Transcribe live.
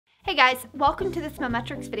Hey guys, welcome to this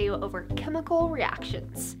Mometrix video over chemical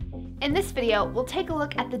reactions. In this video, we'll take a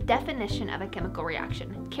look at the definition of a chemical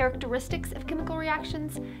reaction, characteristics of chemical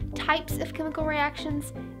reactions, types of chemical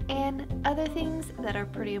reactions, and other things that are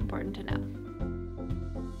pretty important to know.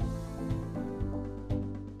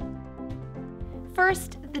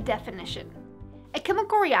 First, the definition. A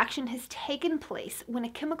chemical reaction has taken place when a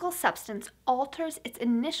chemical substance alters its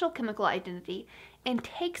initial chemical identity and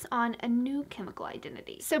takes on a new chemical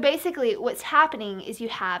identity. So basically, what's happening is you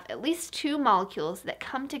have at least two molecules that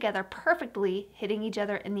come together perfectly, hitting each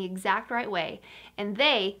other in the exact right way, and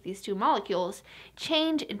these two molecules,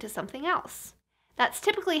 change into something else. That's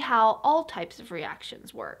typically how all types of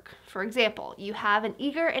reactions work. For example, you have an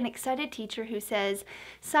eager and excited teacher who says,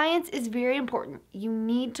 "Science is very important. You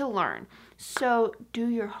need to learn. So do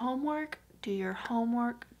your homework, do your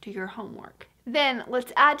homework, do your homework." Then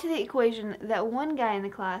let's add to the equation that one guy in the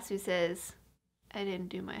class who says, "I didn't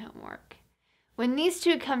do my homework." When these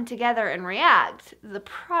two come together and react, the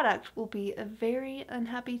product will be a very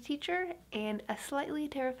unhappy teacher and a slightly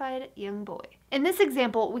terrified young boy. In this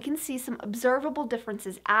example, we can see some observable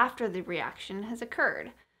differences after the reaction has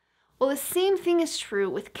occurred. Well, the same thing is true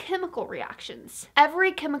with chemical reactions.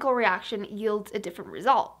 Every chemical reaction yields a different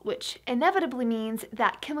result, which inevitably means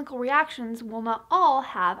that chemical reactions will not all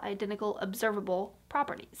have identical observable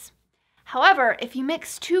properties. However, if you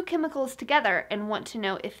mix two chemicals together and want to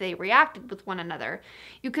know if they reacted with one another,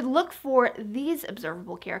 you could look for these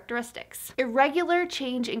observable characteristics. Irregular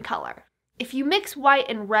change in color. If you mix white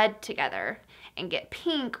and red together and get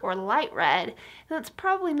pink or light red, then that's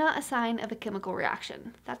probably not a sign of a chemical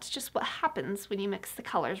reaction. That's just what happens when you mix the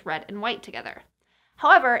colors red and white together.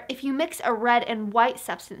 However, if you mix a red and white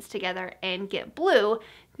substance together and get blue,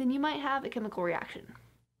 then you might have a chemical reaction.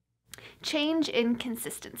 Change in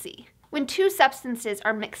consistency. When two substances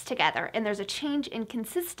are mixed together and there's a change in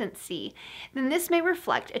consistency, then this may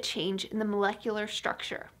reflect a change in the molecular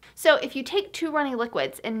structure. So if you take two runny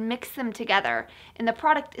liquids and mix them together and the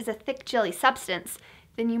product is a thick jelly substance,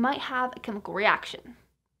 then you might have a chemical reaction.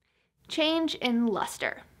 Change in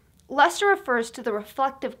luster. Luster refers to the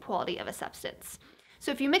reflective quality of a substance.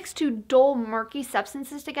 So if you mix two dull, murky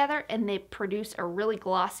substances together and they produce a really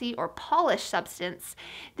glossy or polished substance,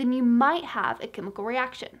 then you might have a chemical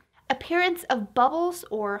reaction. Appearance of bubbles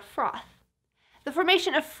or froth. The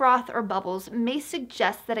formation of froth or bubbles may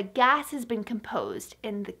suggest that a gas has been composed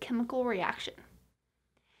in the chemical reaction.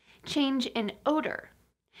 Change in odor.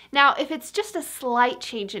 Now, if it's just a slight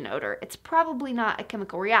change in odor, it's probably not a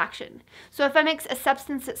chemical reaction. So if I mix a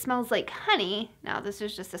substance that smells like honey, now this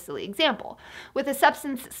is just a silly example, with a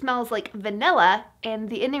substance that smells like vanilla and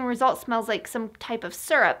the ending result smells like some type of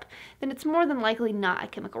syrup, then it's more than likely not a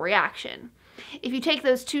chemical reaction. If you take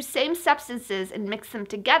those two same substances and mix them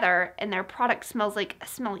together and their product smells like a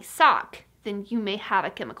smelly sock, then you may have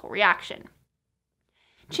a chemical reaction.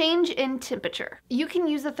 Change in temperature. You can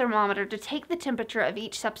use a thermometer to take the temperature of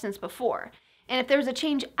each substance before, and if there's a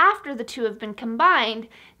change after the two have been combined,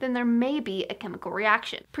 then there may be a chemical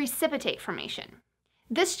reaction. Precipitate formation.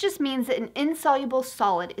 This just means that an insoluble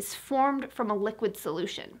solid is formed from a liquid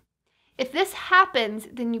solution. If this happens,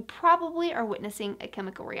 then you probably are witnessing a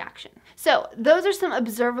chemical reaction. So those are some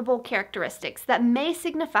observable characteristics that may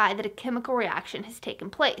signify that a chemical reaction has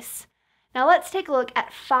taken place. Now let's take a look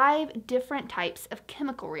at 5 different types of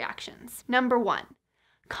chemical reactions. Number 1,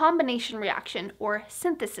 combination reaction or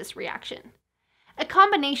synthesis reaction. A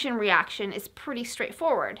combination reaction is pretty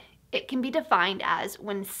straightforward. It can be defined as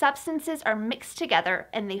when substances are mixed together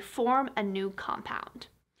and they form a new compound.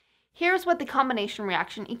 Here's what the combination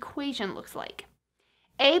reaction equation looks like.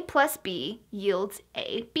 A plus B yields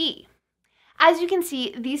AB. As you can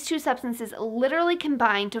see, these two substances literally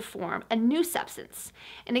combine to form a new substance.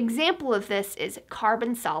 An example of this is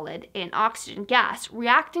carbon solid and oxygen gas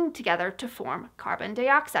reacting together to form carbon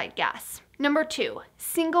dioxide gas. Number 2,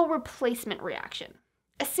 single replacement reaction.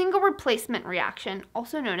 A single replacement reaction,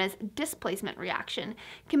 also known as displacement reaction,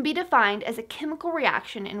 can be defined as a chemical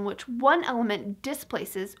reaction in which one element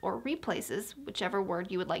displaces or replaces, whichever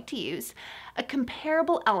word you would like to use, a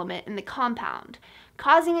comparable element in the compound,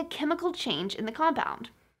 causing a chemical change in the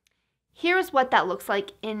compound. Here's what that looks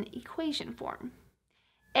like in equation form.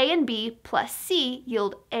 A and B plus C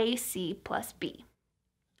yield AC plus B.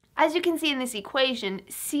 As you can see in this equation,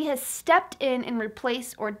 C has stepped in and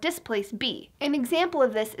replaced or displaced B. An example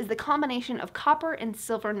of this is the combination of copper and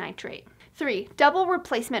silver nitrate. 3, double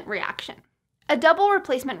replacement reaction. A double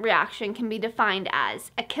replacement reaction can be defined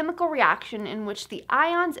as a chemical reaction in which the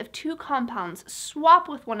ions of two compounds swap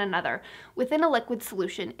with one another within a liquid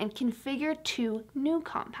solution and configure two new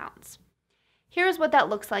compounds. Here's what that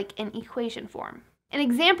looks like in equation form. An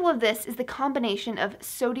example of this is the combination of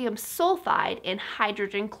sodium sulfide and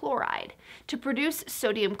hydrogen chloride to produce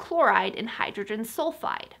sodium chloride and hydrogen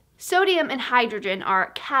sulfide. Sodium and hydrogen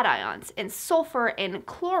are cations, and sulfur and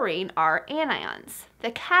chlorine are anions.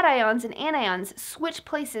 The cations and anions switch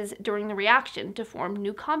places during the reaction to form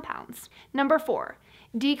new compounds. Number 4,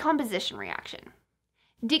 decomposition reaction.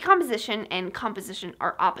 Decomposition and composition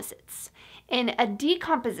are opposites. In a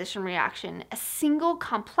decomposition reaction, a single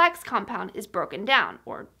complex compound is broken down,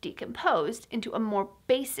 or decomposed, into a more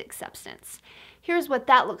basic substance. Here's what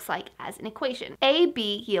that looks like as an equation. A,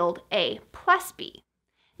 B yield A plus B.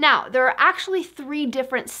 Now, there are actually 3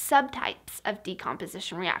 different subtypes of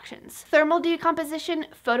decomposition reactions: thermal decomposition,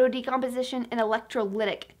 photodecomposition, and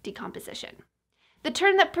electrolytic decomposition. The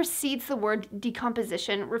term that precedes the word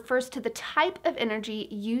decomposition refers to the type of energy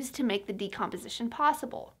used to make the decomposition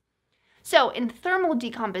possible. So, in thermal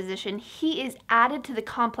decomposition, heat is added to the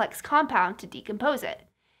complex compound to decompose it.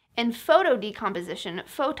 In photodecomposition,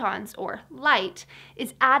 photons, or light,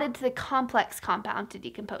 is added to the complex compound to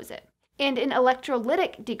decompose it. And in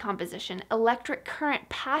electrolytic decomposition, electric current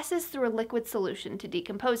passes through a liquid solution to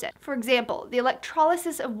decompose it. For example, the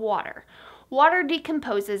electrolysis of water. Water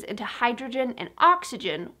decomposes into hydrogen and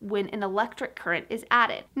oxygen when an electric current is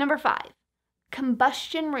added. Number 5,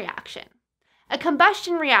 combustion reaction. A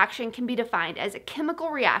combustion reaction can be defined as a chemical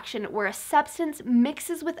reaction where a substance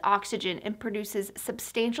mixes with oxygen and produces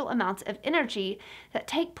substantial amounts of energy that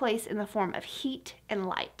take place in the form of heat and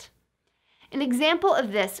light. An example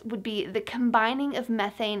of this would be the combining of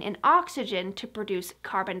methane and oxygen to produce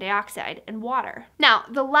carbon dioxide and water. Now,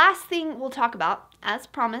 the last thing we'll talk about, as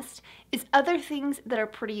promised, is other things that are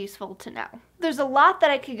pretty useful to know. There's a lot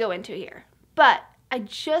that I could go into here, but I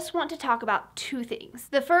just want to talk about 2 things.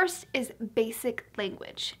 The first is basic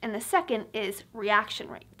language, and the second is reaction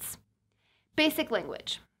rates. Basic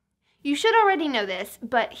language. You should already know this,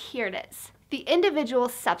 but here it is. The individual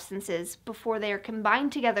substances, before they are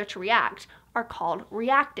combined together to react, are called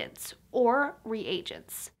reactants or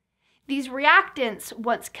reagents. These reactants,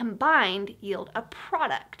 once combined, yield a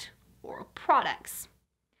product or products.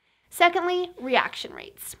 Secondly, reaction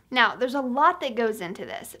rates. Now, there's a lot that goes into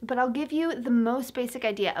this, but I'll give you the most basic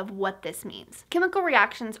idea of what this means. Chemical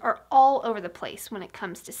reactions are all over the place when it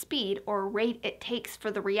comes to speed or rate it takes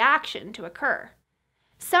for the reaction to occur.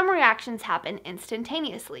 Some reactions happen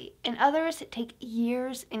instantaneously, and others take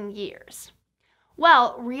years and years.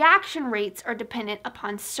 Well, reaction rates are dependent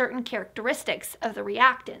upon certain characteristics of the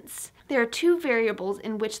reactants. There are 2 variables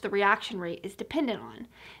in which the reaction rate is dependent on: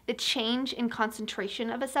 the change in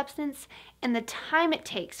concentration of a substance and the time it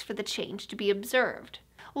takes for the change to be observed.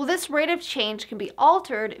 Well, this rate of change can be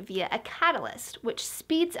altered via a catalyst, which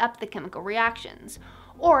speeds up the chemical reactions,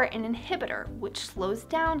 or an inhibitor, which slows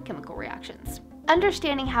down chemical reactions.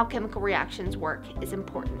 Understanding how chemical reactions work is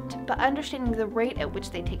important, but understanding the rate at which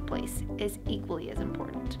they take place is equally as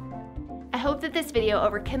important. I hope that this video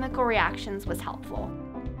over chemical reactions was helpful.